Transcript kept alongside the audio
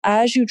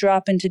as you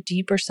drop into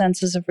deeper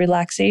senses of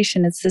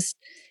relaxation, it's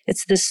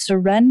this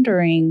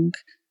surrendering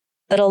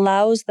that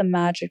allows the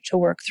magic to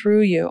work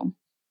through you.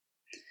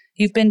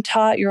 You've been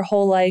taught your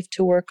whole life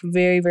to work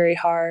very, very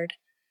hard.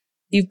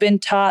 You've been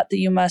taught that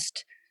you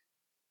must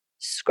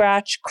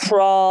scratch,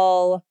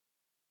 crawl,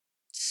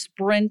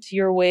 sprint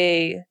your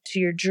way to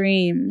your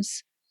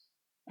dreams.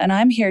 And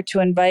I'm here to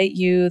invite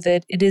you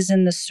that it is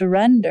in the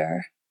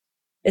surrender,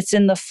 it's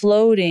in the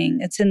floating,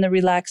 it's in the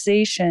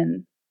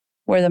relaxation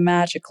where the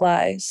magic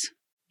lies.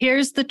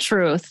 Here's the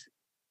truth.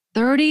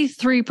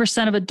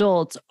 33% of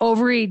adults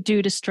overeat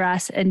due to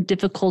stress and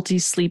difficulty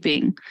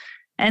sleeping.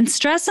 And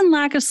stress and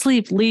lack of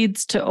sleep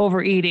leads to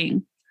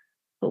overeating.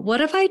 But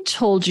what if I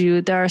told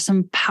you there are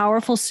some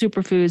powerful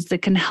superfoods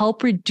that can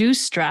help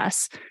reduce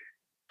stress,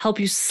 help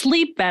you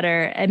sleep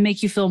better, and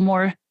make you feel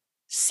more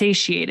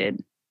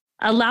satiated?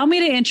 Allow me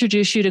to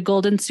introduce you to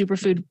Golden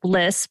Superfood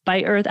Bliss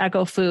by Earth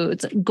Echo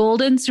Foods.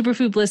 Golden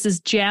Superfood Bliss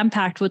is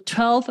jam-packed with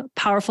 12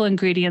 powerful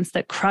ingredients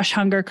that crush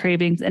hunger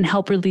cravings and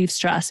help relieve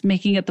stress,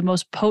 making it the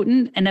most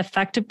potent and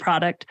effective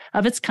product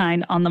of its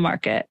kind on the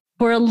market.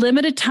 For a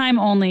limited time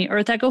only,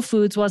 Earth Echo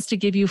Foods wants to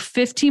give you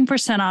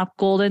 15% off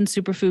Golden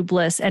Superfood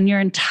Bliss and your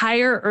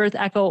entire Earth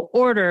Echo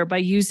order by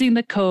using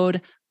the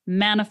code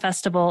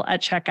MANIFESTIVAL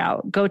at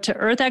checkout. Go to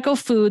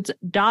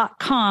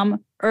earthechofoods.com,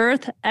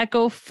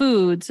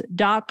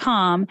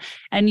 earthechofoods.com,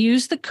 and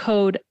use the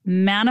code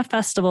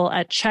MANIFESTIVAL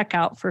at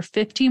checkout for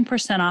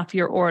 15% off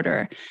your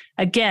order.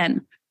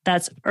 Again,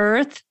 that's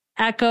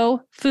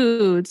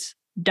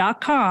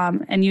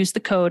earthechofoods.com and use the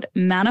code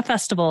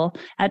MANIFESTIVAL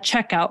at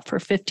checkout for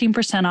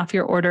 15% off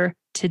your order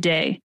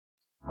today.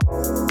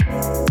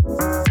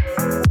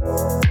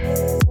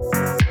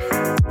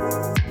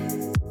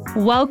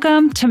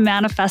 Welcome to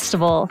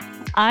Manifestival.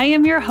 I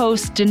am your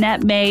host,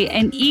 Danette May,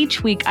 and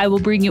each week I will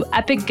bring you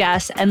epic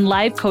guests and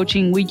live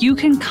coaching where you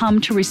can come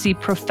to receive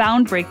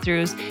profound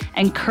breakthroughs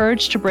and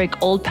courage to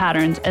break old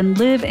patterns and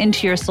live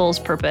into your soul's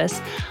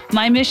purpose.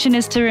 My mission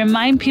is to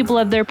remind people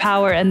of their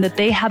power and that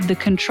they have the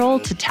control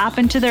to tap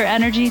into their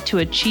energy to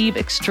achieve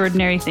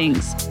extraordinary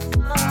things.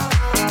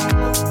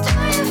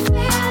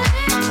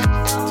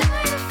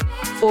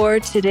 For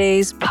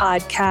today's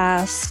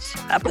podcast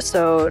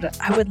episode,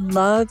 I would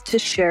love to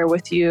share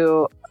with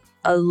you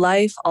a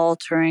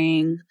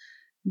life-altering,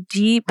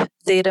 deep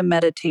theta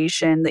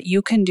meditation that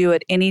you can do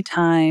at any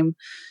time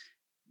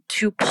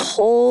to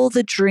pull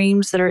the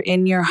dreams that are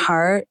in your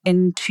heart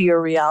into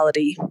your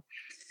reality.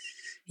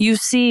 You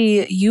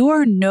see, you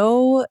are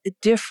no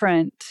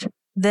different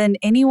than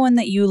anyone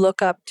that you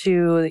look up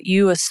to, that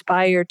you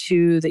aspire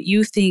to, that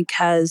you think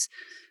has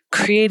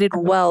created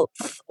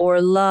wealth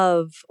or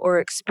love or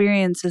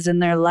experiences in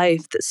their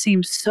life that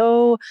seem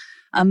so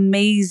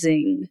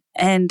amazing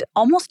and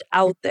almost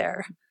out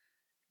there.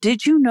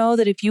 Did you know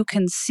that if you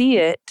can see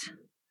it,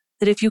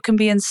 that if you can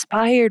be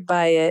inspired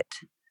by it,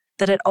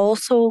 that it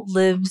also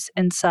lives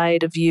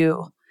inside of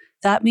you?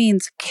 That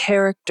means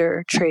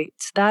character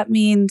traits. That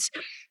means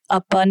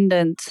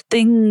abundance,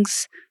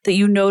 things that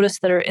you notice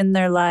that are in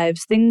their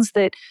lives, things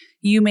that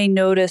you may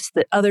notice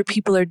that other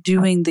people are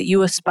doing that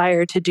you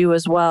aspire to do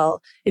as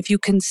well. If you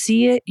can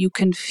see it, you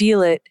can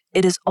feel it.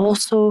 It is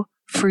also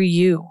for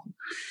you.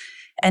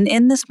 And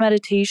in this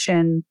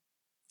meditation,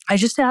 I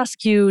just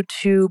ask you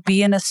to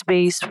be in a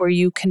space where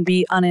you can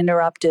be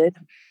uninterrupted,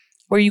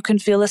 where you can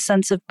feel a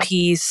sense of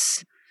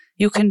peace.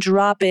 You can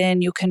drop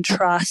in, you can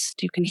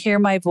trust, you can hear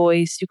my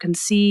voice, you can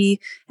see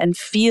and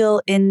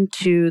feel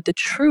into the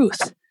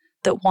truth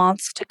that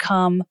wants to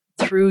come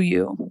through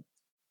you.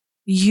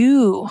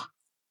 You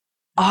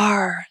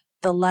are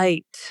the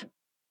light.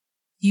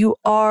 You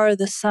are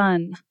the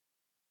sun.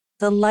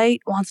 The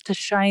light wants to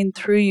shine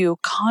through you.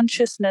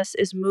 Consciousness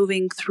is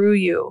moving through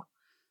you.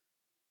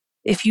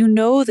 If you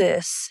know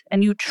this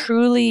and you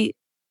truly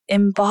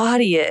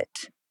embody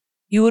it,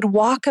 you would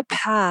walk a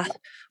path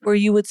where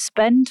you would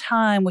spend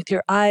time with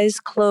your eyes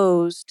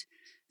closed,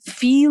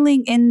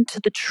 feeling into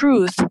the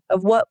truth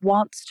of what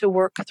wants to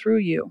work through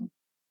you.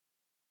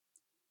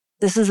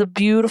 This is a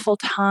beautiful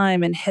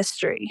time in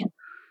history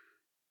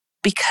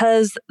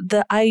because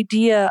the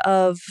idea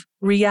of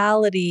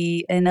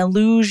reality and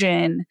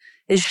illusion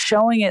is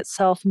showing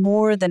itself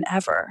more than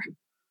ever.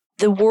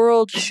 The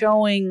world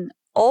showing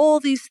all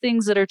these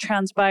things that are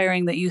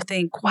transpiring that you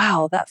think,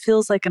 wow, that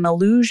feels like an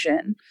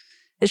illusion.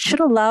 It should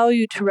allow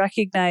you to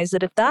recognize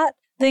that if that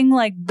thing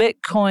like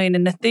Bitcoin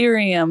and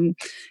Ethereum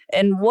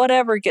and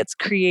whatever gets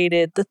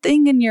created, the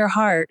thing in your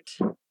heart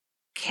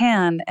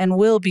can and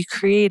will be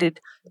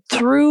created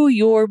through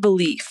your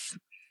belief.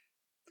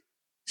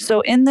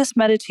 So in this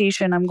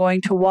meditation, I'm going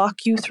to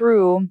walk you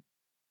through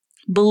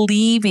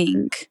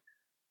believing.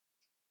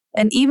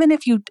 And even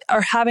if you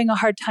are having a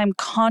hard time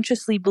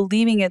consciously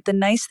believing it, the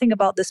nice thing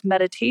about this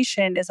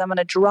meditation is I'm going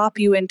to drop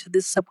you into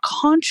this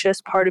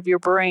subconscious part of your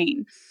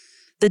brain,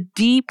 the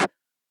deep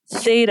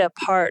theta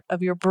part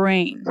of your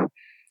brain,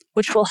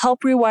 which will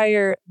help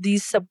rewire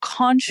these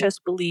subconscious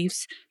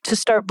beliefs to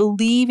start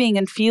believing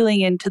and feeling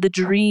into the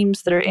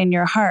dreams that are in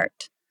your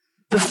heart.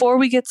 Before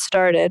we get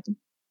started,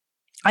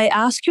 I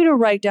ask you to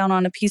write down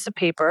on a piece of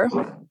paper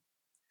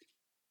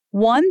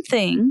one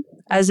thing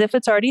as if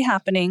it's already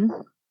happening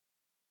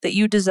that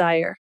you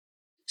desire.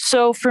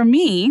 So for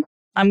me,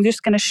 I'm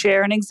just going to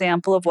share an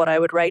example of what I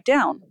would write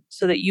down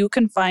so that you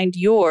can find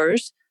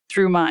yours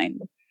through mine.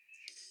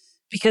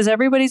 Because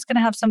everybody's going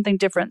to have something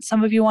different.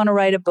 Some of you want to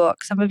write a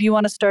book. Some of you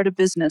want to start a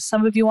business.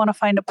 Some of you want to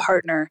find a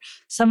partner.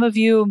 Some of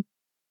you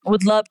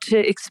would love to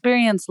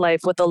experience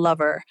life with a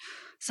lover.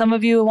 Some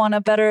of you want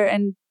a better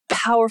and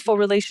powerful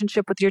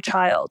relationship with your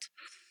child.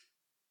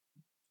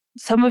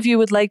 Some of you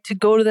would like to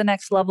go to the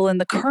next level in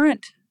the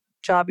current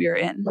job you're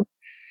in.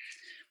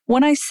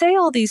 When I say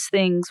all these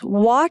things,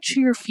 watch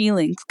your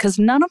feelings because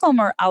none of them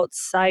are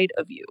outside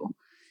of you.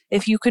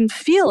 If you can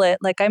feel it,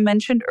 like I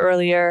mentioned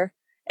earlier,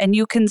 and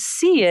you can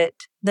see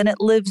it, then it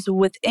lives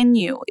within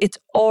you. It's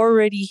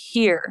already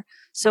here.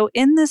 So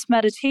in this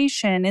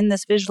meditation, in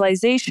this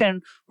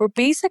visualization, we're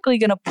basically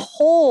going to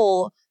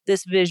pull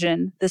this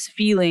vision, this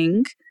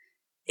feeling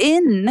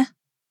in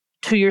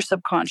to your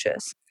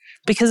subconscious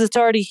because it's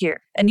already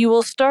here. And you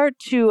will start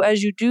to,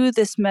 as you do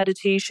this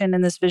meditation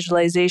and this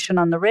visualization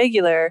on the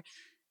regular,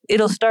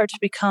 it'll start to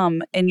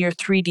become in your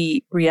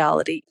 3D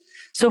reality.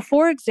 So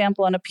for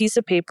example, on a piece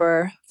of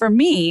paper, for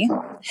me,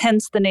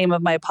 hence the name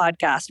of my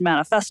podcast,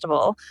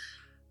 Manifestival,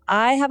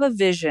 I have a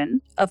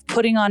vision of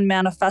putting on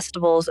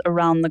manifestivals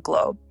around the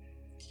globe.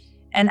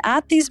 And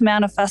at these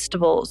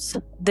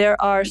manifestivals, there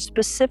are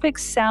specific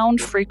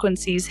sound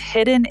frequencies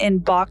hidden in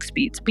box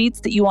beats,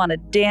 beats that you want to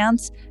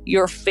dance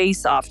your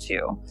face off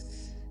to.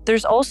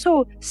 There's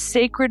also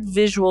sacred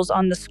visuals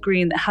on the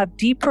screen that have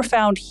deep,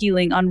 profound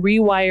healing on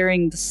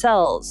rewiring the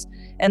cells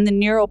and the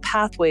neural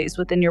pathways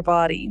within your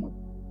body.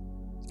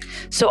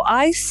 So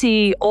I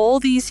see all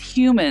these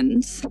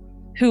humans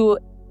who,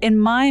 in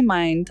my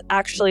mind,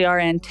 actually are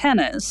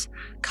antennas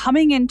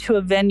coming into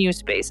a venue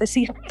space. I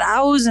see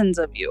thousands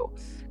of you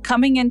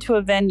coming into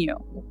a venue.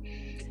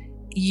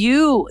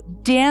 You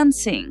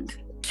dancing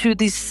to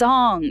these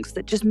songs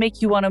that just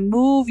make you want to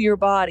move your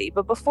body.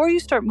 But before you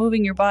start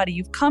moving your body,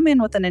 you've come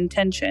in with an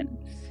intention.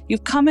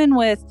 You've come in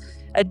with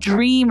a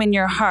dream in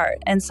your heart.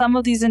 And some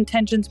of these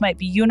intentions might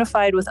be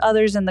unified with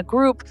others in the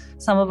group.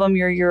 Some of them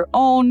you're your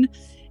own.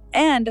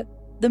 And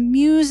the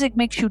music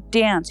makes you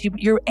dance.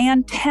 Your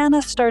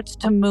antenna starts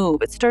to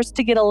move. It starts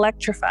to get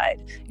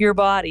electrified. Your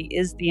body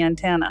is the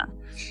antenna.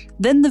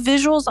 Then the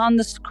visuals on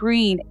the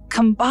screen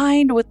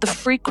combined with the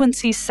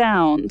frequency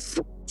sounds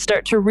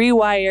start to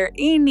rewire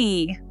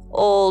any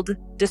old,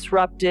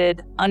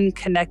 disrupted,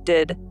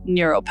 unconnected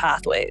neural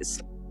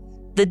pathways.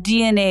 The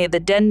DNA, the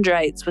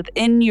dendrites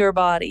within your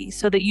body,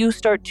 so that you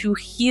start to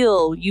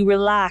heal, you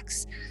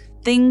relax,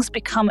 things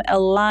become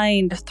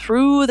aligned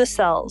through the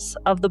cells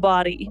of the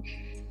body.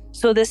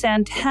 So this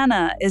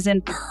antenna is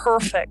in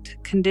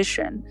perfect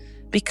condition,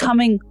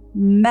 becoming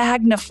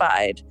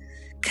magnified,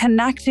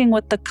 connecting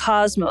with the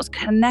cosmos,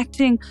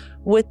 connecting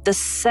with the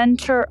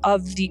center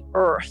of the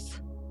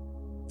earth,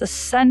 the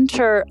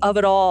center of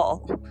it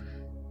all.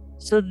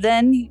 So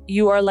then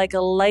you are like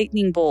a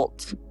lightning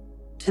bolt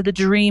to the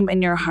dream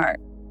in your heart.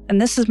 And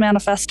this is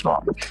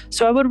Manifestival.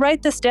 So I would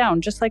write this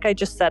down just like I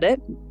just said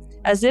it,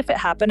 as if it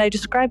happened. I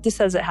described this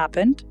as it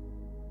happened.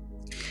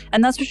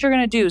 And that's what you're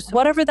going to do. So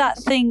whatever that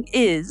thing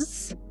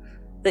is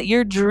that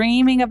you're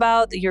dreaming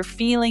about, that you're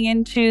feeling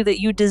into, that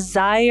you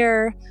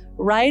desire,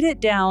 write it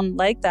down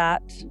like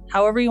that,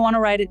 however you want to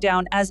write it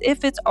down, as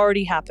if it's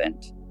already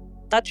happened.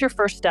 That's your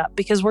first step,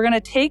 because we're going to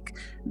take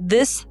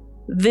this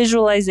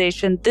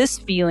visualization, this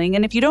feeling,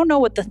 and if you don't know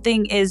what the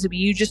thing is, but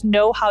you just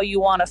know how you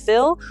want to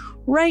feel,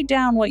 write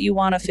down what you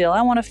want to feel.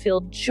 I want to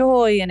feel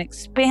joy and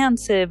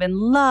expansive and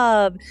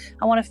love.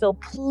 I want to feel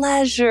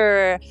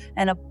pleasure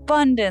and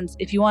abundance.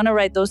 If you want to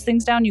write those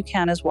things down, you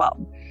can as well.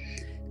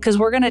 Because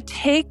we're going to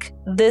take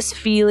this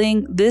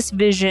feeling, this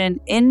vision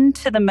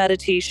into the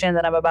meditation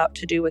that I'm about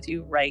to do with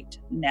you right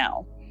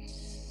now.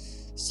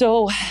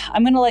 So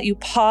I'm going to let you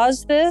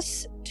pause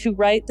this to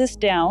write this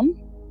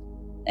down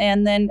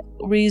and then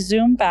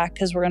resume back,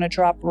 because we're going to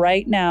drop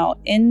right now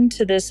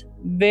into this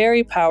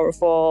very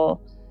powerful,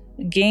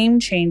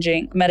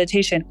 game-changing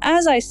meditation.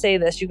 As I say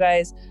this, you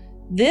guys,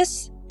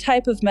 this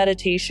type of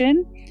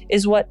meditation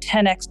is what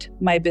 10x'd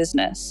my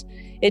business.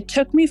 It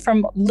took me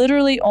from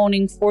literally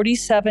owning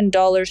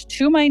 $47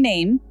 to my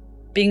name,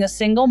 being a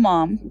single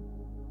mom,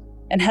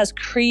 and has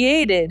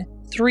created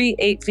 3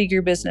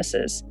 8-figure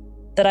businesses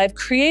that I've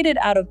created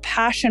out of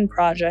passion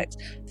projects,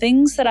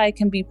 things that I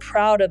can be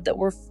proud of, that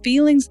were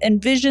feelings and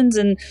visions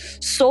and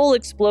soul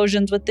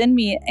explosions within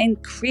me,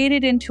 and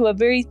created into a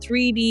very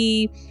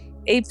 3D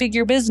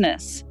 8-figure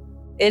business.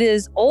 It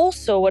is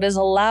also what has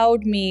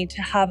allowed me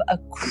to have a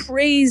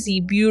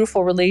crazy,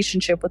 beautiful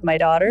relationship with my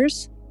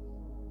daughters,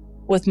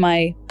 with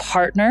my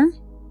partner,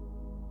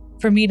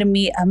 for me to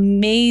meet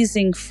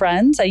amazing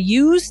friends. I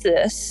use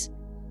this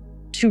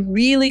to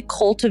really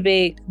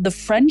cultivate the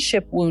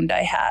friendship wound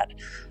I had.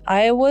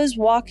 I was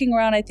walking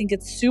around, I think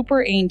it's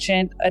super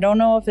ancient. I don't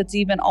know if it's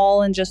even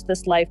all in just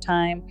this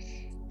lifetime,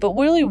 but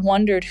really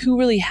wondered who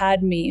really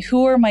had me,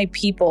 who are my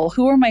people,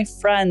 who are my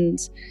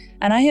friends.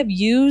 And I have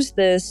used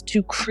this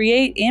to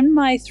create in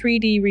my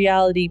 3D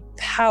reality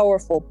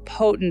powerful,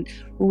 potent,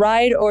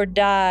 ride or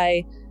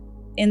die,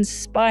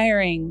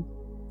 inspiring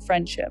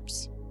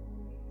friendships.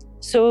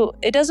 So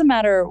it doesn't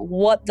matter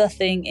what the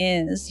thing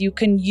is, you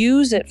can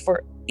use it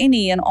for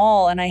any and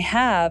all, and I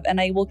have, and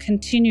I will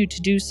continue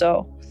to do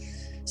so.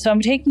 So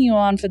I'm taking you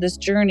on for this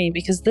journey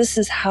because this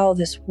is how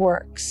this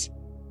works.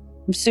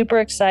 I'm super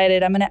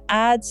excited. I'm going to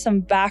add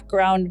some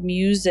background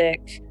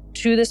music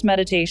to this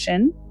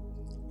meditation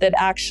that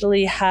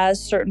actually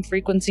has certain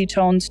frequency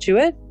tones to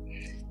it.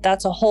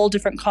 That's a whole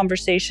different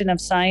conversation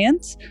of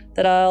science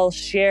that I'll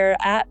share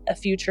at a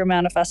future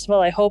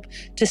Manifestival. I hope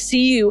to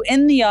see you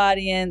in the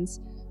audience,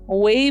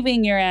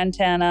 waving your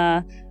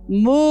antenna,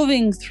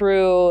 moving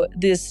through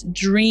this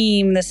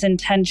dream, this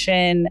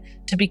intention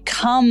to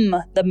become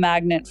the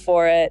magnet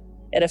for it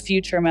at a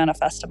future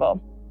Manifestival.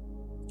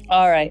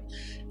 All right.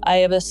 I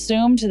have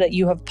assumed that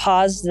you have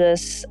paused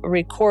this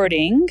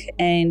recording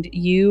and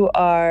you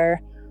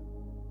already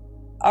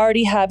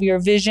have your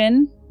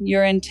vision,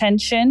 your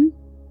intention,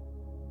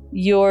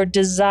 your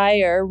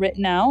desire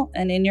written out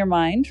and in your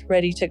mind,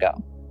 ready to go.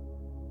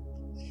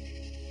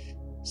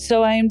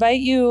 So I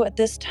invite you at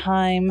this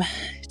time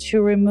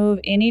to remove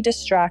any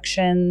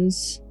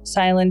distractions,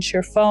 silence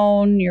your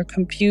phone, your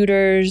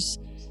computers,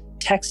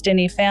 text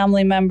any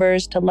family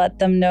members to let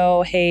them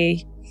know,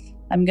 hey,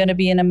 I'm going to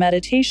be in a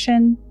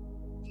meditation.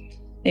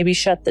 Maybe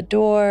shut the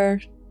door,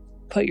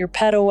 put your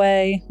pet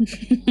away.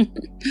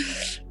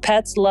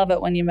 Pets love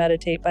it when you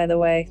meditate, by the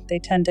way. They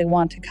tend to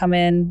want to come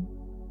in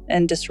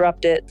and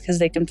disrupt it because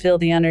they can feel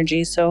the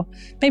energy. So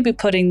maybe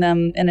putting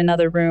them in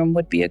another room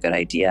would be a good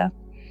idea.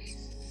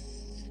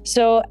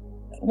 So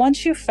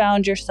once you've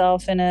found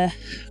yourself in a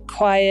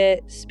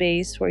quiet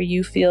space where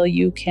you feel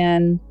you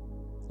can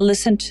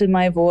listen to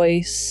my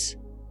voice,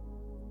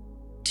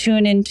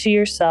 tune into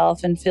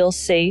yourself and feel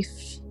safe,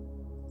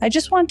 I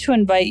just want to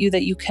invite you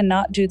that you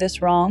cannot do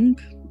this wrong.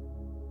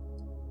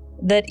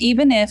 That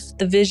even if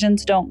the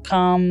visions don't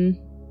come,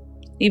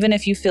 even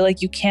if you feel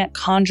like you can't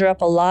conjure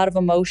up a lot of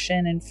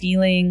emotion and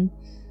feeling,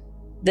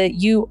 that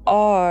you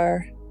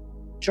are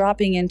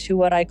dropping into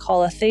what I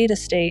call a theta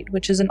state,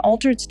 which is an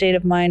altered state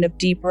of mind of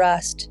deep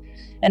rest.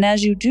 And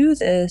as you do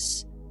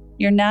this,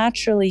 you're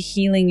naturally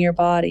healing your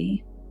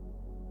body.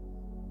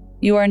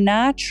 You are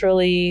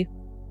naturally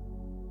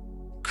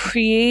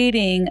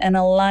creating an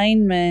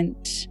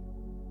alignment,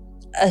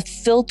 a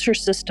filter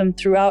system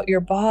throughout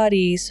your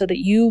body so that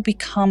you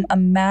become a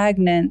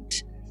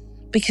magnet.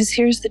 Because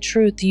here's the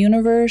truth, the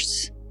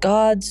universe,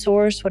 God,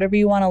 source, whatever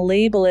you want to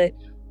label it,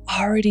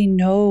 already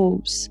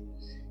knows.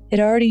 It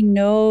already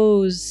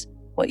knows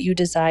what you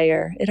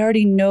desire. It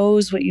already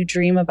knows what you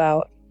dream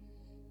about.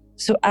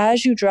 So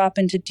as you drop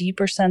into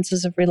deeper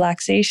senses of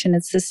relaxation,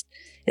 it's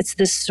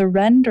this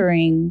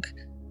surrendering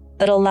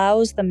that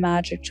allows the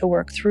magic to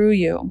work through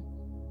you.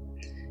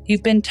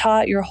 You've been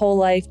taught your whole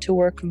life to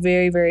work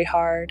very, very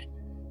hard.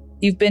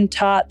 You've been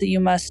taught that you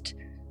must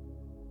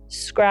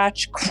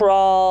scratch,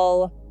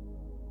 crawl,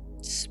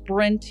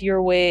 sprint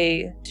your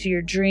way to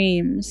your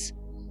dreams.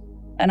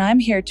 And I'm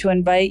here to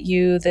invite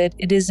you that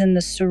it is in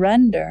the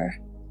surrender,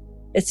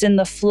 it's in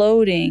the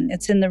floating,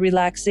 it's in the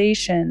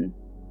relaxation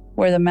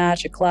where the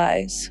magic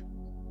lies.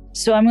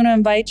 So I'm going to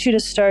invite you to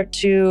start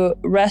to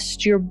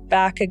rest your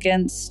back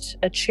against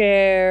a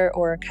chair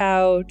or a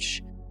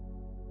couch.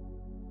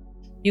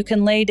 You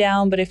can lay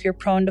down, but if you're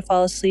prone to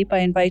fall asleep, I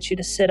invite you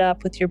to sit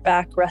up with your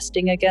back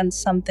resting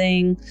against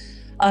something.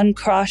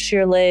 Uncross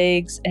your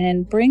legs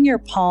and bring your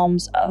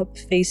palms up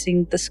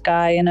facing the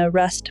sky in a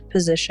rest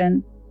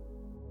position.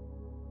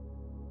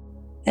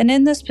 And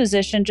in this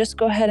position, just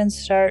go ahead and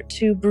start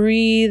to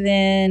breathe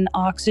in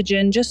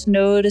oxygen, just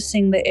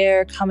noticing the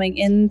air coming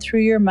in through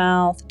your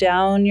mouth,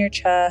 down your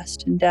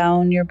chest and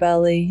down your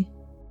belly.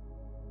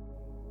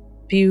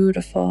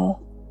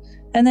 Beautiful.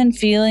 And then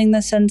feeling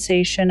the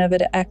sensation of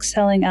it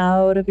exhaling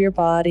out of your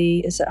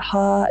body. Is it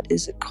hot?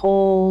 Is it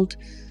cold?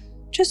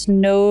 Just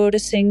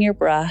noticing your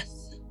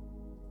breath.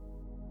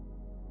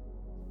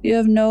 You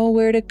have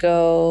nowhere to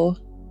go.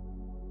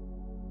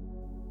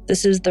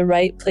 This is the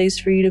right place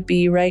for you to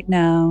be right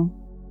now.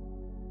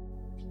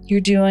 You're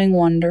doing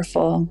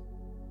wonderful.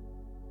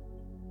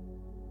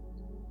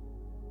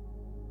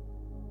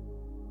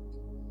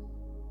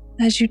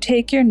 As you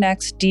take your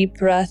next deep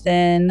breath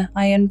in,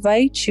 I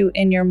invite you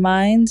in your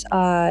mind's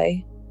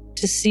eye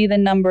to see the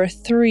number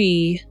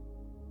 3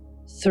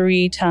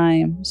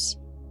 times.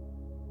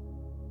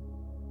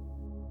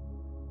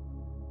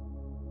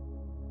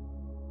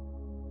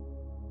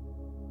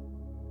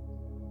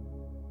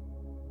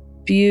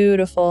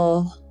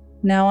 Beautiful.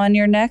 Now on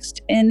your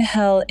next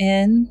inhale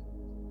in,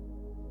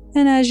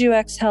 and as you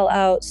exhale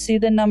out, see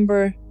the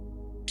number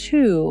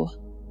 2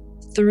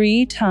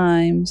 3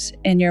 times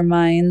in your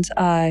mind's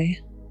eye.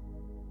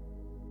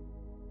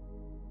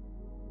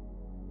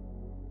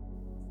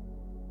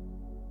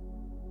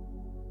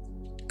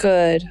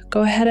 Good.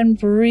 Go ahead and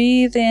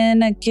breathe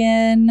in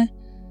again,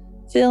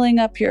 filling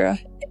up your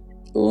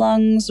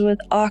lungs with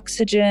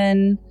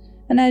oxygen.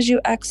 And as you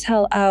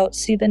exhale out,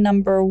 see the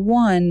number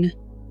 1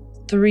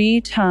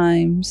 3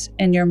 times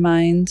in your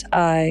mind's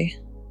eye.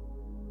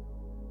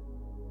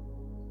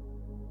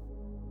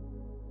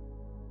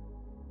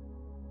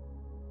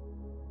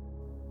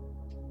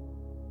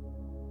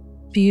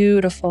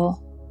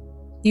 Beautiful.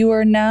 You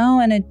are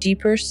now in a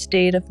deeper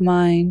state of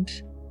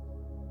mind.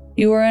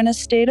 You are in a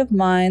state of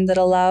mind that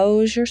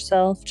allows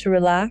yourself to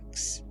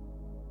relax.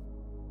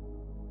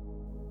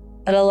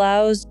 It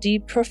allows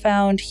deep,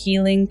 profound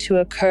healing to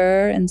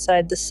occur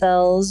inside the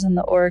cells and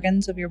the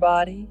organs of your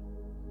body.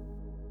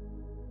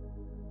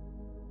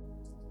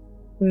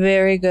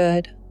 Very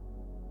good.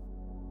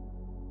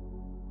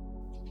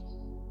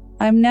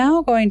 I'm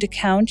now going to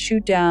count you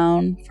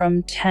down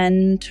from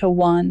 10 to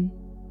 1.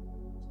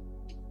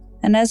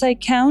 And as I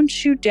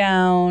count you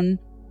down,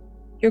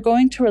 you're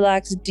going to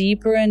relax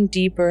deeper and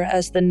deeper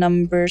as the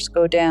numbers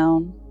go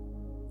down.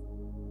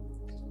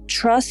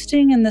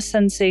 Trusting in the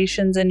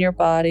sensations in your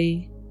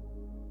body,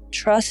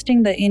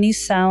 trusting that any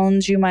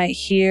sounds you might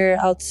hear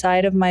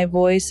outside of my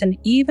voice, and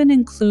even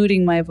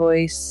including my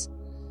voice,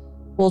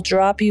 will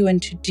drop you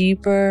into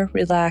deeper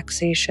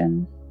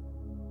relaxation.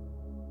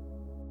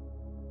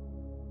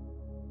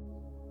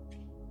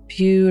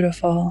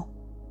 Beautiful.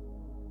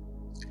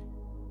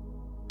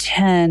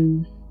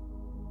 10.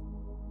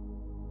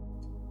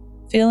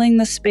 Feeling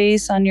the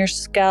space on your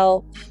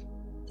scalp,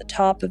 the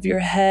top of your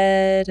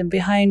head, and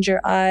behind your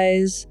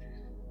eyes.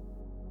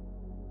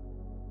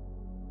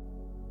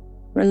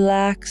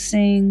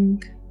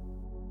 Relaxing.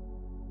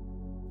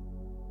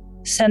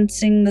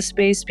 Sensing the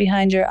space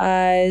behind your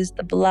eyes,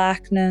 the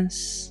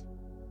blackness,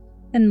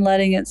 and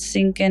letting it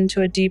sink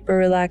into a deeper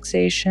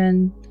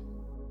relaxation.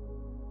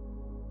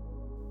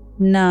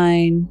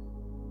 9.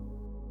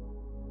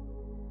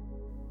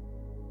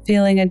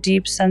 Feeling a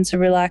deep sense of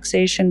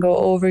relaxation go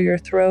over your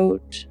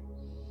throat,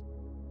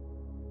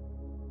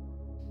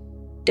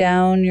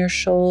 down your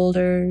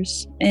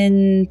shoulders,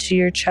 into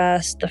your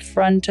chest, the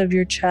front of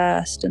your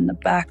chest, and the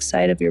back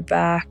side of your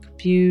back.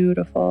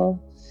 Beautiful.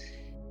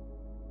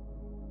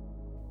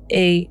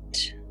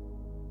 8.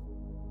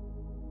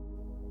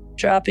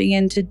 Dropping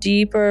into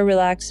deeper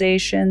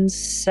relaxation.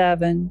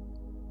 7.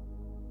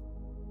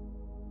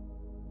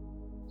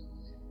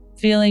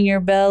 Feeling your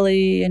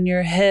belly and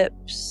your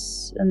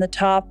hips and the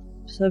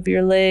tops of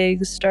your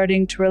legs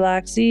starting to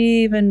relax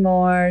even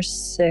more.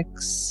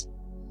 6.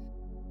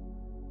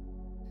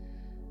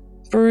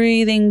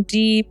 Breathing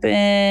deep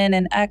in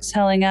and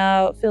exhaling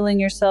out, feeling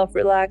yourself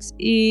relax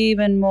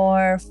even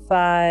more.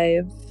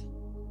 5.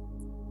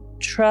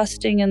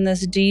 Trusting in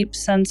this deep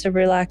sense of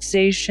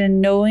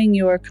relaxation, knowing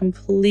you are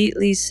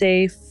completely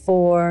safe.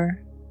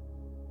 4.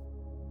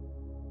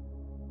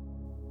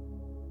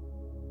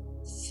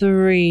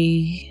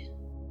 3.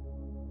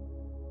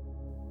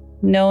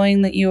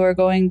 Knowing that you are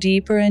going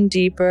deeper and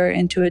deeper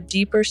into a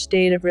deeper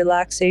state of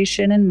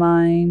relaxation in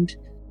mind.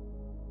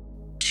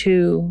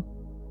 2.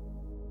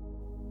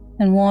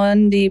 And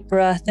 1 deep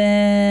breath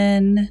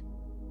in.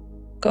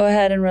 Go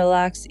ahead and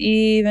relax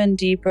even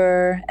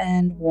deeper.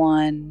 And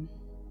 1.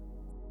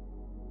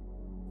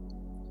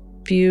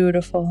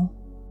 Beautiful.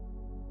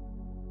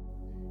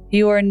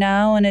 You are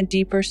now in a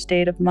deeper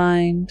state of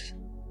mind.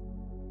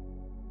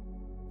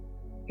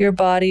 Your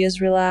body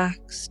is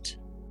relaxed.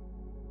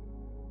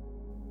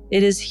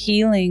 It is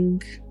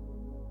healing.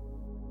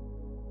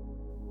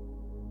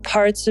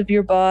 Parts of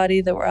your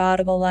body that were out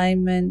of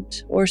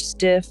alignment or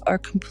stiff are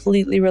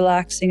completely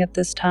relaxing at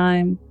this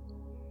time.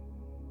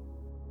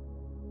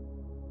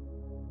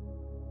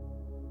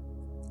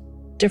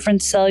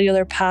 Different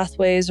cellular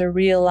pathways are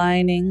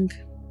realigning.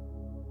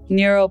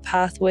 Neural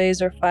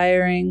pathways are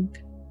firing.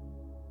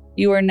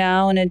 You are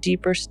now in a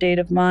deeper state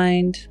of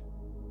mind.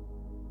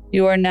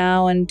 You are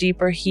now in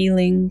deeper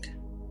healing.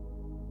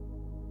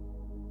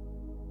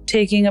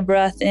 Taking a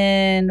breath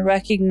in,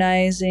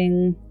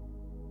 recognizing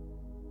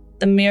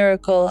the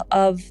miracle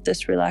of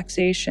this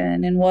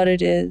relaxation and what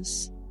it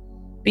is,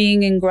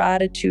 being in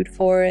gratitude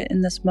for it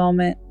in this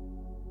moment.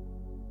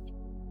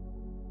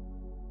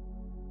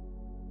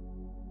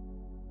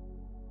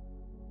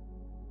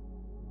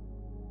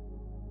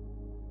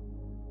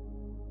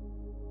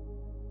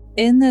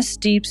 In this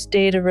deep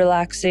state of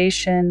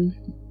relaxation,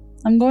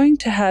 I'm going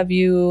to have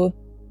you,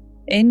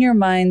 in your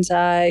mind's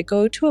eye,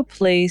 go to a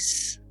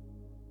place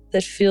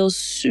that feels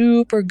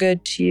super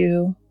good to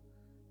you.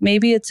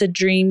 Maybe it's a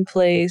dream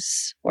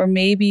place, or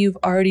maybe you've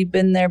already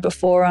been there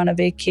before on a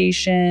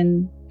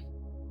vacation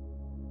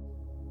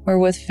or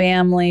with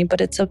family,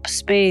 but it's a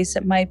space.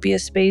 It might be a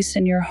space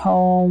in your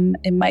home.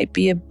 It might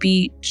be a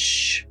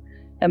beach.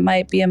 It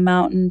might be a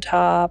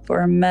mountaintop or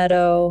a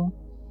meadow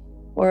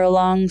or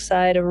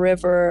alongside a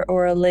river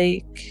or a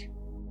lake.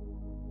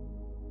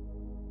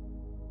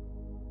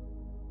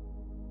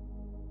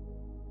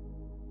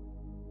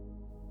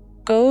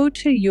 Go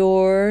to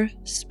your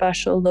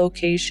special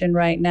location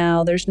right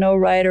now. There's no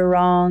right or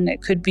wrong.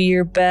 It could be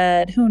your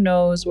bed. Who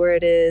knows where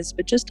it is?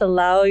 But just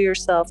allow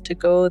yourself to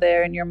go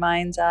there in your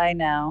mind's eye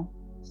now.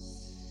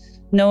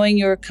 Knowing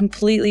you're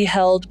completely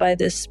held by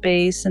this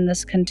space and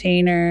this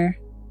container.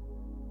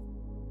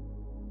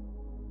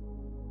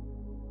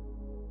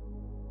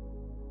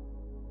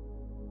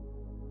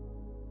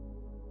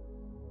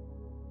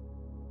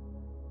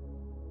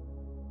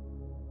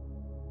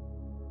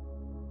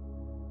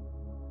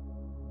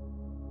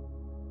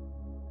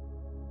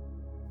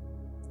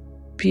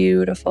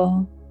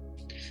 Beautiful.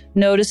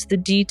 Notice the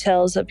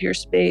details of your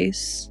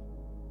space.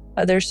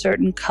 Are there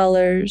certain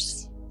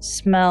colors,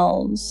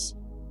 smells,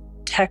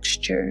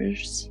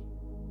 textures,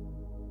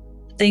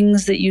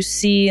 things that you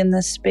see in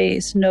this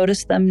space?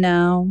 Notice them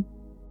now.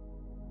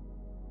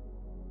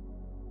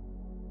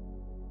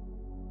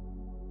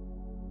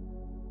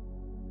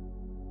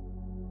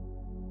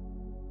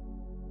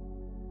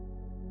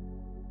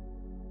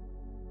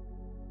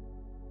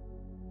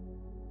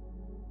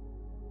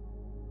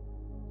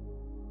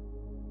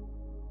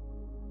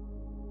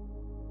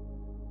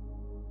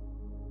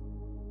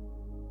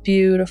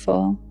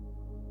 Beautiful.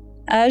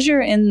 As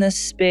you're in this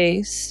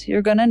space,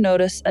 you're going to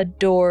notice a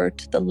door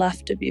to the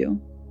left of you.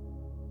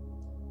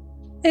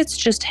 It's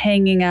just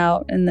hanging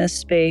out in this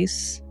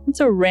space.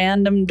 It's a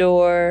random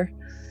door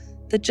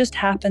that just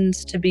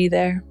happens to be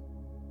there.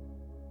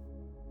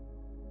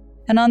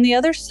 And on the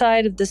other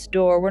side of this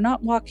door, we're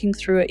not walking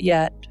through it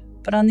yet,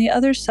 but on the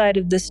other side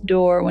of this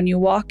door, when you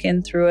walk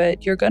in through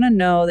it, you're going to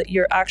know that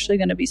you're actually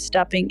going to be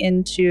stepping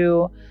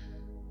into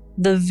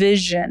the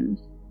vision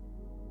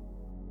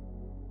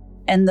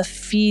and the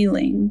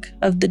feeling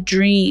of the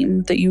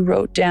dream that you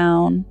wrote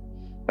down,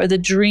 or the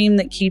dream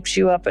that keeps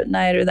you up at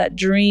night, or that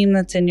dream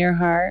that's in your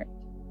heart.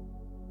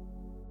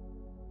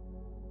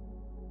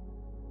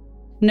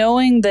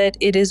 Knowing that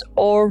it is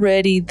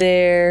already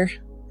there,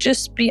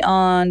 just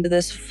beyond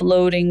this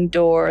floating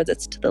door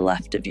that's to the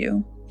left of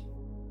you.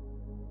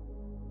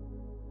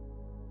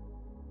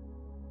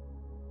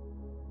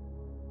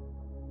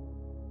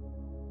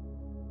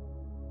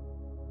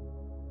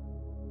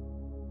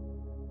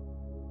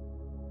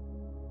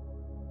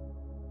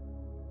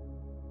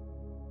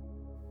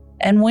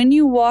 And when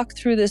you walk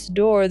through this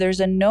door, there's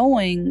a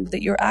knowing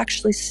that you're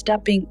actually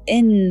stepping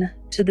in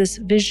to this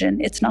vision.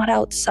 It's not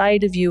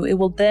outside of you. It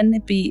will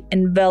then be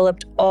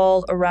enveloped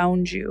all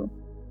around you.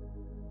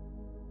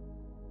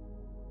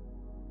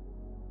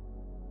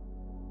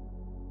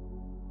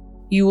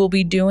 You will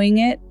be doing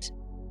it.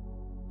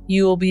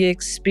 You will be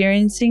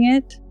experiencing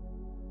it.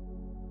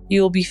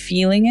 You will be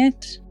feeling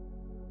it.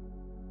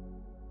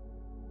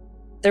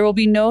 There will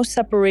be no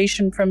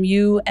separation from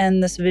you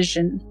and this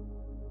vision.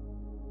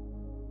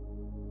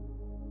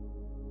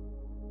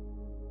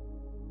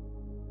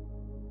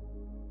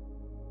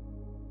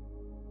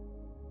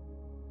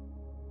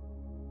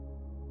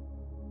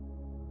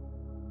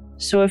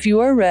 So if you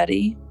are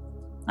ready,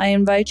 I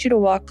invite you to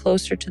walk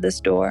closer to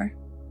this door,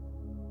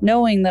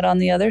 knowing that on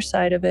the other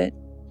side of it,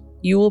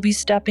 you will be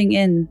stepping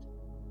in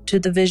to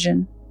the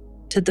vision,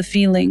 to the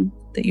feeling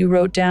that you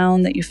wrote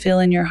down, that you feel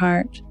in your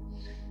heart.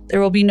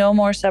 There will be no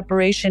more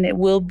separation. It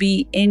will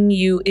be in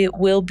you. It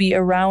will be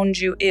around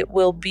you. It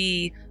will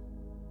be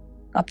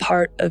a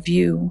part of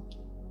you.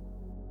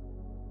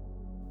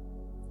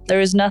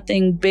 There is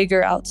nothing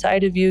bigger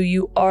outside of you.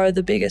 You are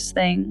the biggest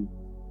thing.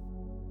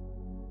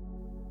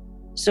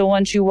 So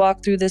once you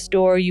walk through this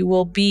door, you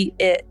will be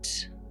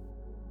it.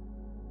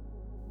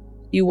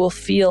 You will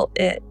feel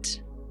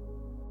it.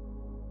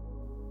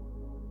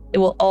 It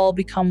will all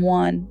become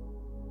one.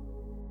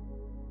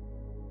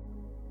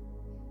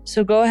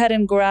 So go ahead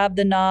and grab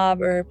the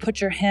knob or put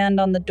your hand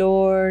on the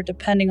door,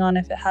 depending on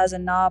if it has a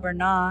knob or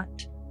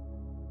not.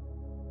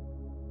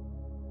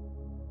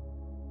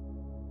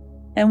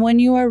 And when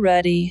you are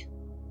ready,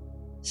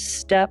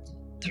 step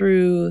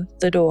through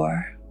the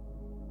door.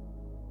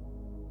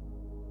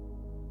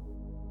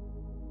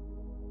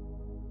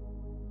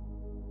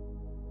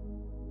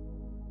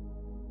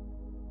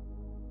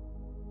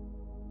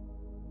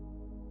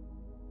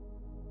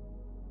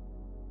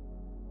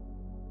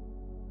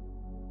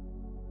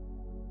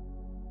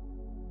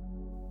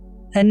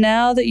 And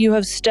now that you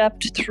have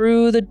stepped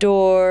through the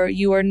door,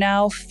 you are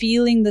now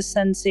feeling the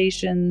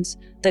sensations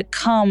that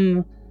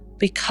come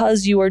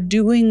because you are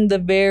doing the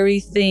very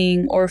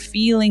thing or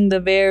feeling the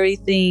very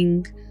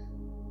thing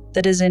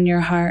that is in your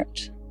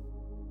heart.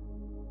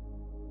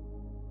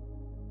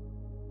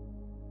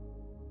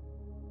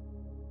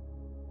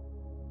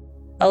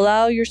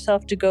 Allow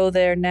yourself to go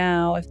there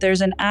now. If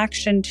there's an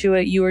action to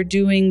it, you are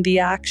doing the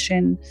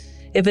action.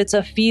 If it's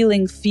a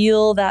feeling,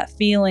 feel that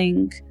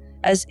feeling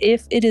as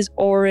if it is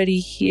already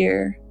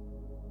here.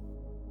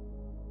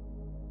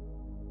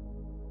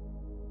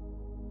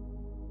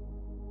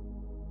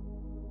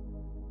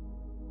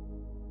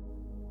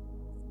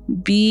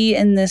 Be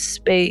in this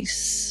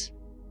space.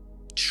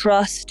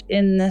 Trust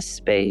in this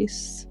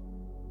space.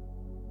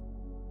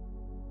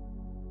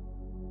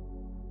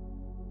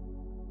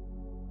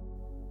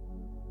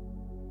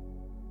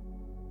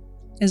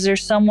 Is there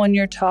someone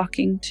you're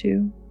talking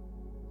to?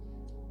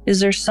 Is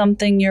there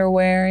something you're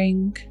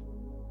wearing?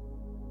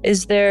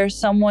 Is there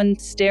someone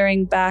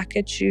staring back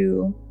at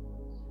you?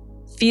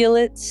 Feel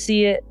it,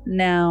 see it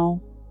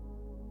now.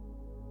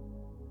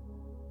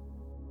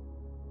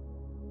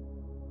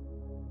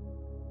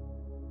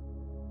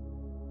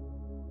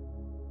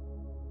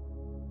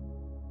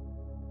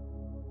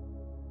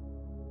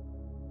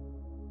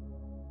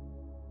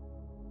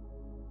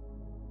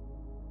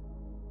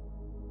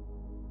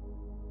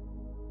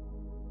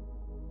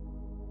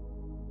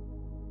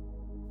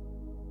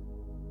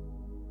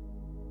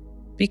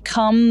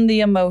 Become the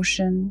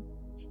emotion.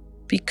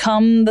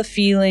 Become the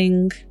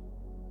feeling.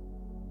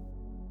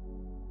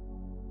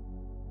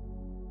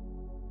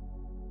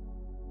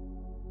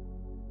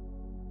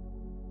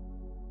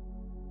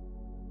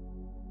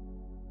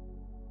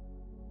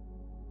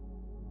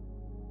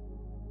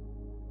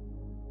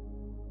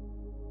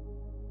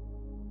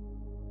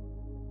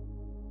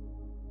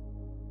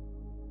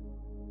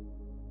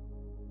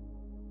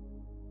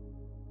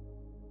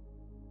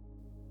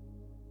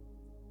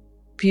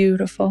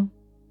 Beautiful.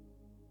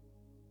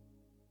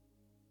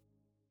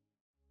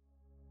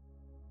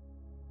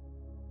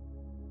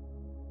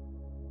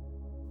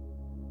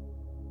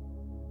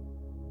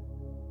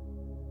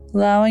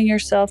 Allowing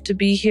yourself to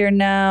be here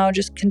now,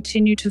 just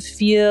continue to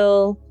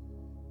feel,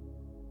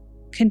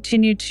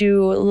 continue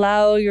to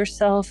allow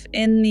yourself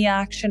in the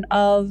action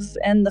of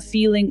and the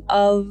feeling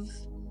of.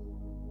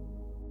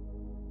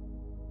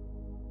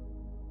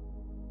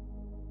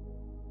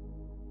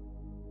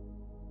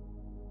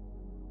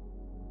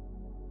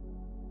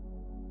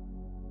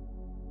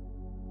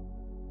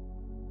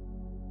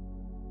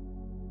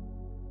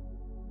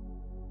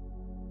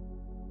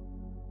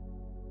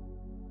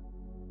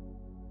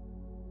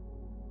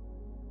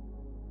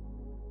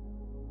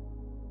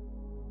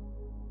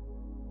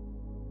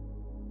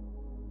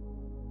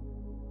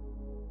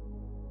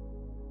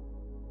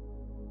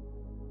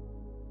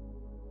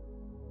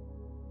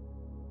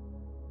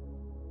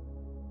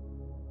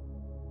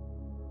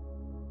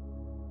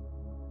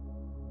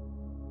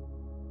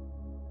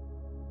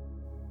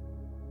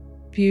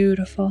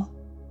 Beautiful.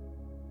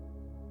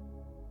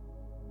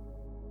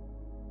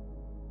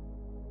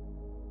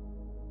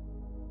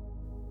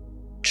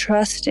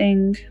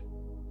 Trusting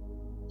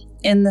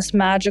in this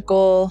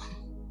magical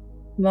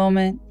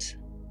moment,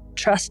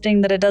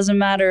 trusting that it doesn't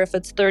matter if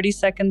it's 30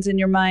 seconds in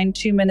your mind,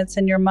 2 minutes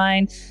in your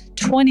mind,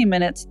 20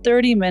 minutes,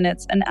 30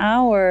 minutes, an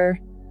hour.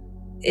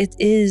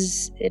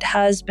 It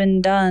has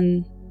been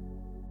done.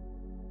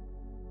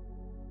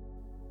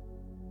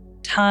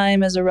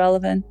 Time is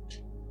irrelevant.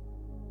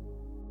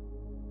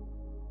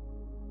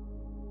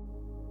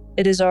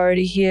 It is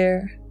already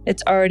here.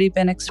 It's already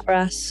been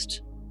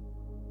expressed.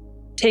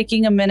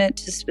 Taking a minute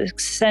to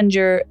send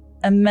your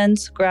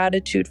immense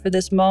gratitude for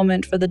this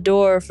moment, for the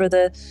door, for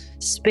the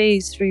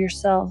space, for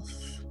yourself,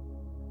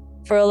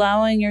 for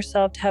allowing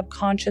yourself to have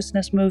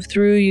consciousness move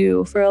through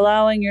you, for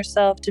allowing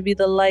yourself to be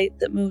the light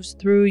that moves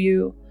through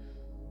you,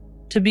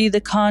 to be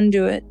the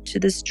conduit to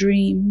this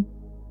dream.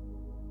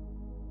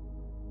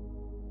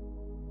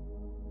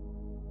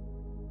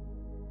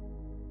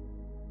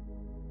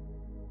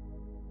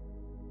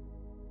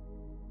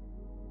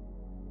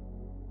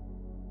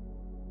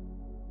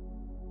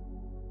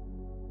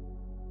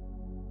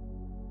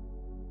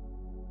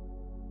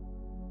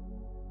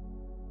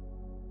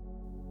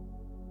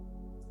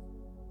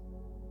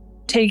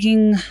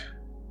 Taking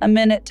a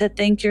minute to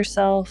thank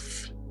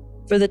yourself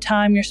for the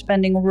time you're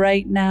spending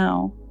right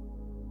now,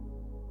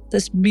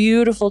 this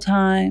beautiful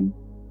time.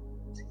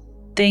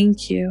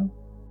 Thank you.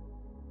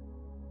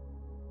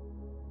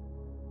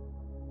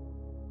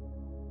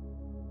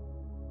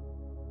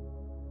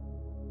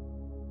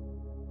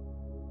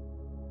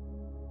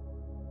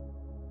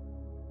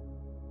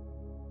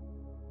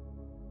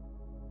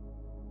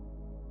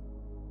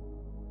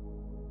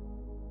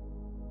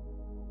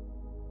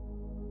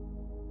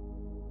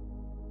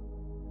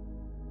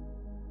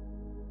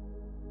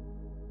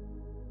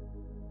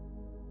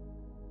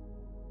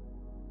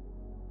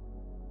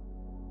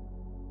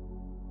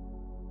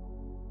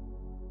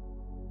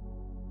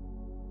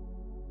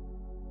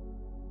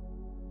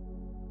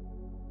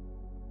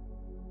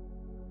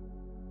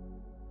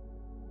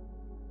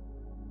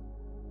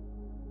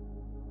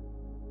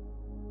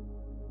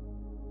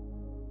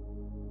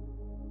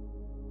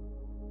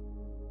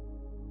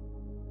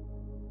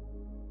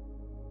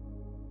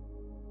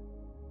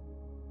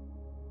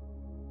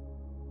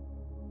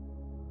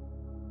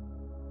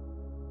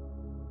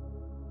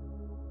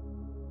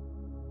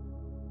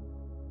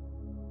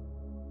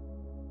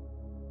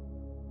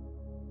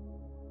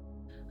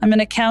 I'm going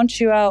to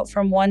count you out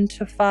from 1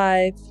 to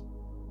 5.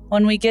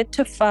 When we get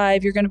to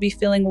 5, you're going to be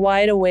feeling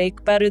wide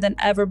awake, better than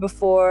ever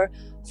before,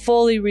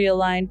 fully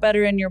realigned,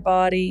 better in your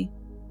body,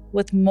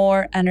 with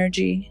more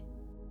energy.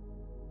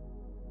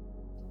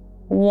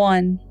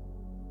 1,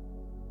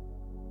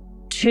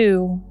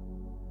 2,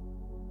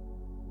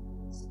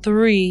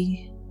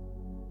 3.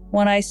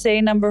 When I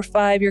say number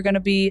 5, you're going to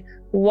be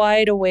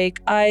wide awake,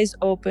 eyes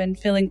open,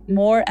 feeling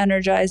more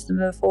energized than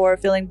before,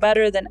 feeling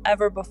better than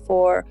ever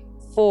before.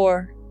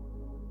 4,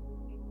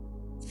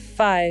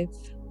 5.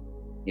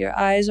 Your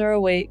eyes are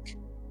awake.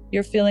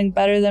 You're feeling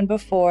better than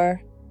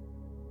before.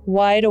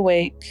 Wide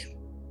awake.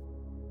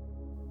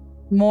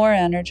 More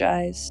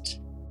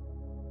energized.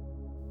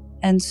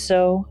 And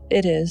so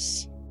it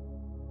is.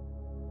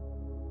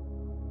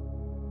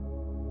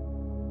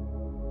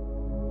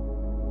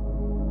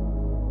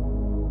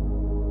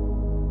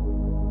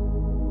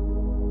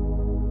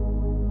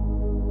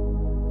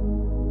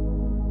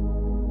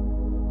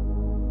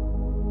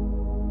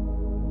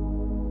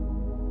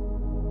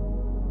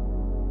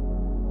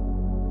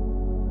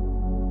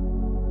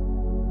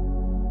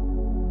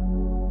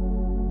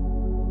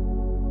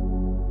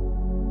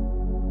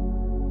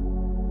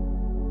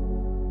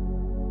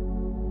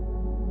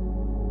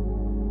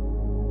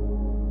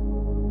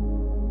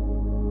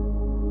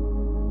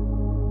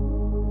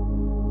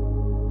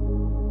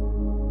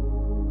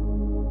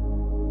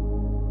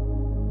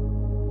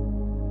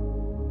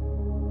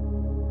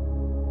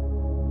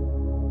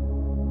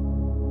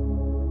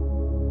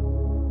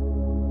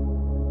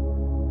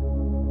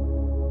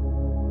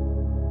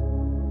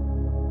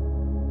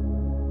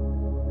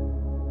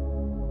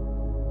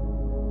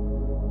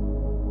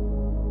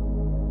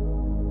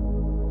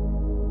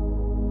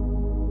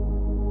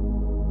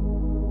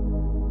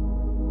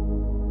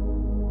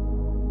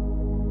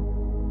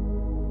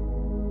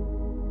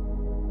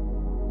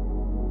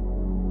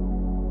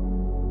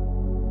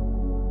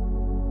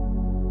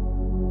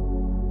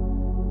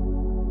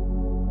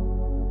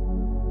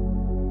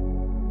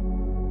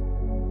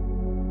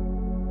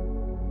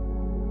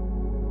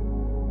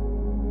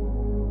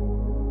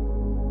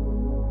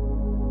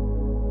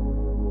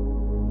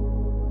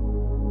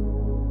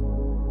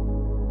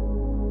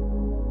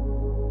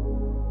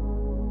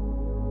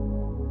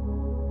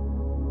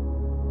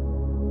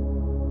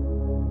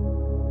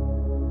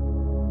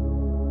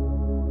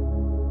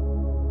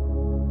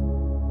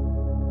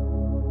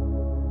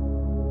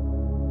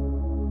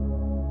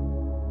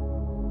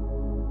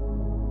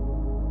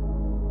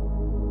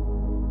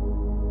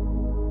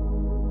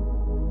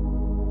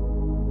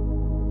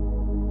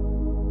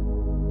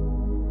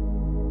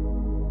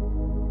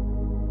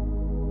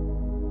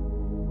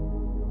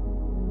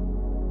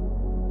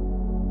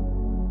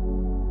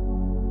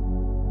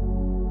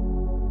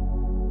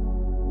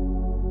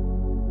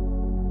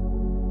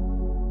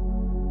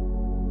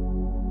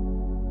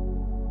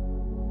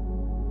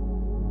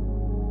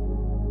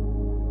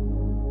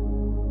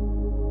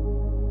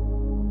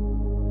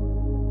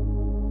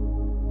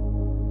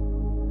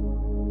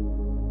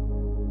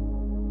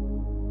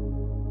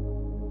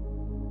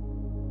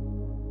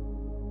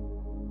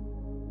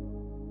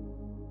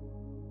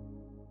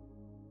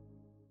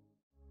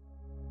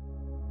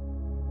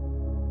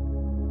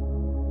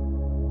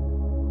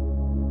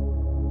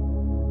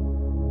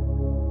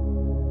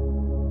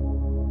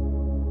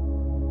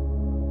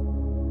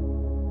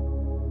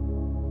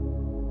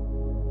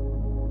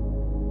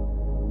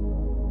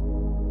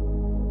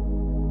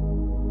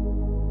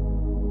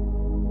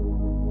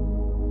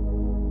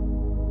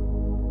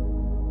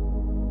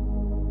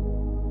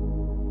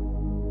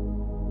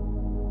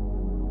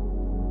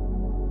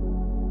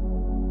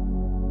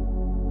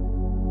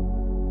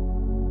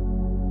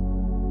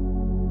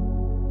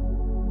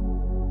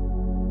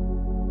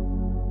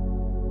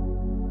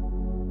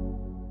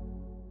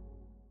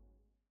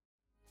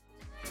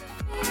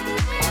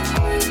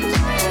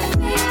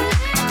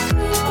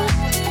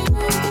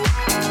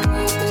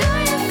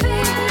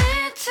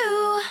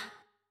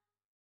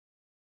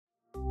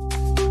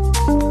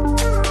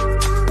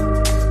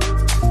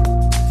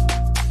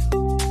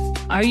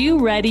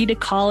 you ready to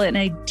call in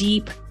a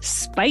deep,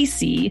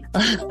 spicy,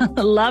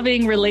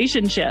 loving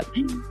relationship?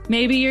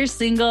 Maybe you're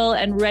single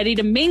and ready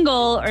to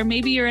mingle, or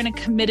maybe you're in a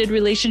committed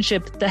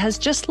relationship that has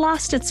just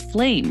lost its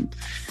flame.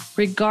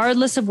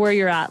 Regardless of where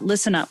you're at,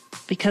 listen up,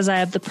 because I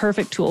have the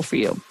perfect tool for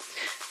you.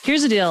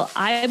 Here's the deal.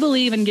 I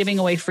believe in giving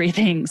away free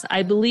things.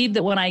 I believe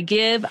that when I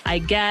give, I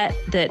get,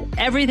 that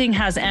everything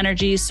has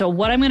energy. So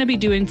what I'm going to be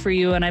doing for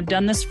you, and I've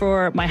done this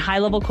for my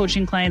high-level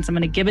coaching clients, I'm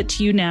going to give it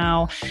to you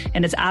now,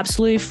 and it's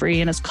absolutely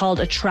free, and it's called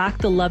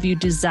Attract the Love You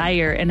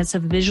Desire, and it's a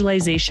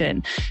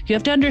visualization. You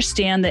have to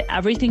understand that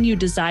everything you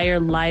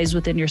desire lies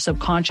within your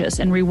subconscious,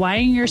 and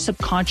rewiring your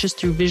subconscious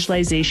through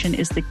visualization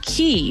is the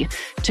key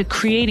to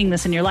creating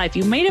this in your life.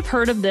 You might have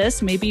heard of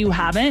this, maybe you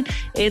haven't.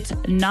 It's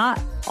not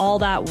all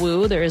that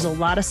woo. There is a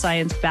lot of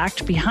science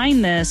backed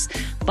behind this,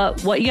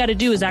 but what you got to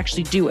do is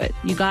actually do it.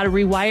 You got to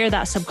rewire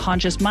that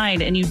subconscious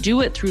mind, and you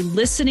do it through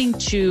listening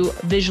to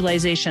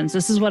visualizations.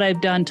 This is what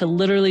I've done to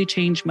literally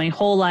change my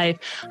whole life.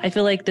 I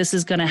feel like this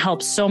is going to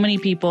help so many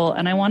people,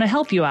 and I want to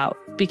help you out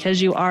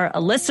because you are a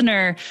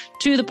listener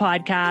to the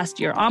podcast.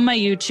 You're on my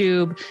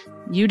YouTube.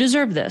 You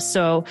deserve this.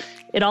 So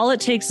all it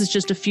takes is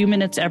just a few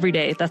minutes every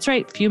day. That's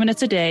right, a few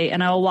minutes a day.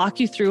 And I will walk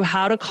you through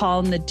how to call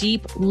in the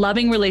deep,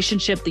 loving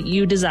relationship that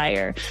you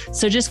desire.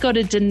 So just go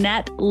to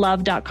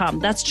DanetteLove.com.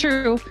 That's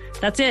true.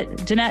 That's it.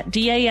 Danette,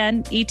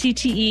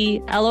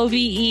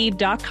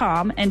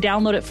 DANETTELOVE.com, and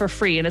download it for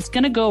free. And it's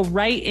going to go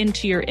right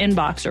into your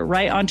inbox or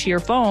right onto your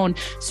phone,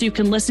 so you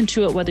can listen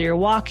to it whether you're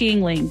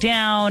walking, laying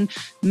down,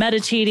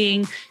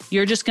 meditating.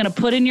 You're just going to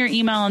put in your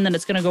email, and then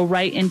it's going to go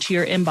right into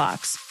your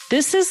inbox.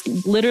 This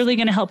is literally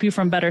going to help you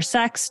from better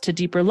sex to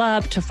deeper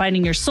love to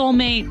finding your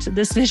soulmate.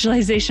 This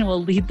visualization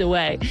will lead the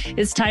way.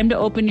 It's time to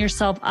open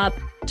yourself up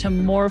to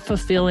more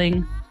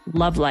fulfilling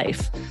love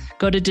life.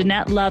 Go to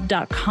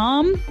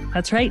DanetteLove.com.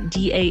 That's right,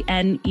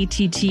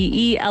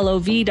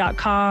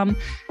 DANETTELOV.com.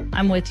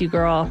 I'm with you,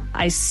 girl.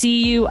 I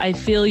see you. I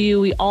feel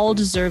you. We all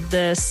deserve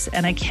this.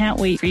 And I can't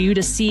wait for you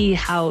to see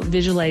how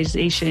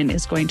visualization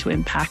is going to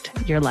impact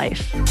your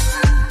life.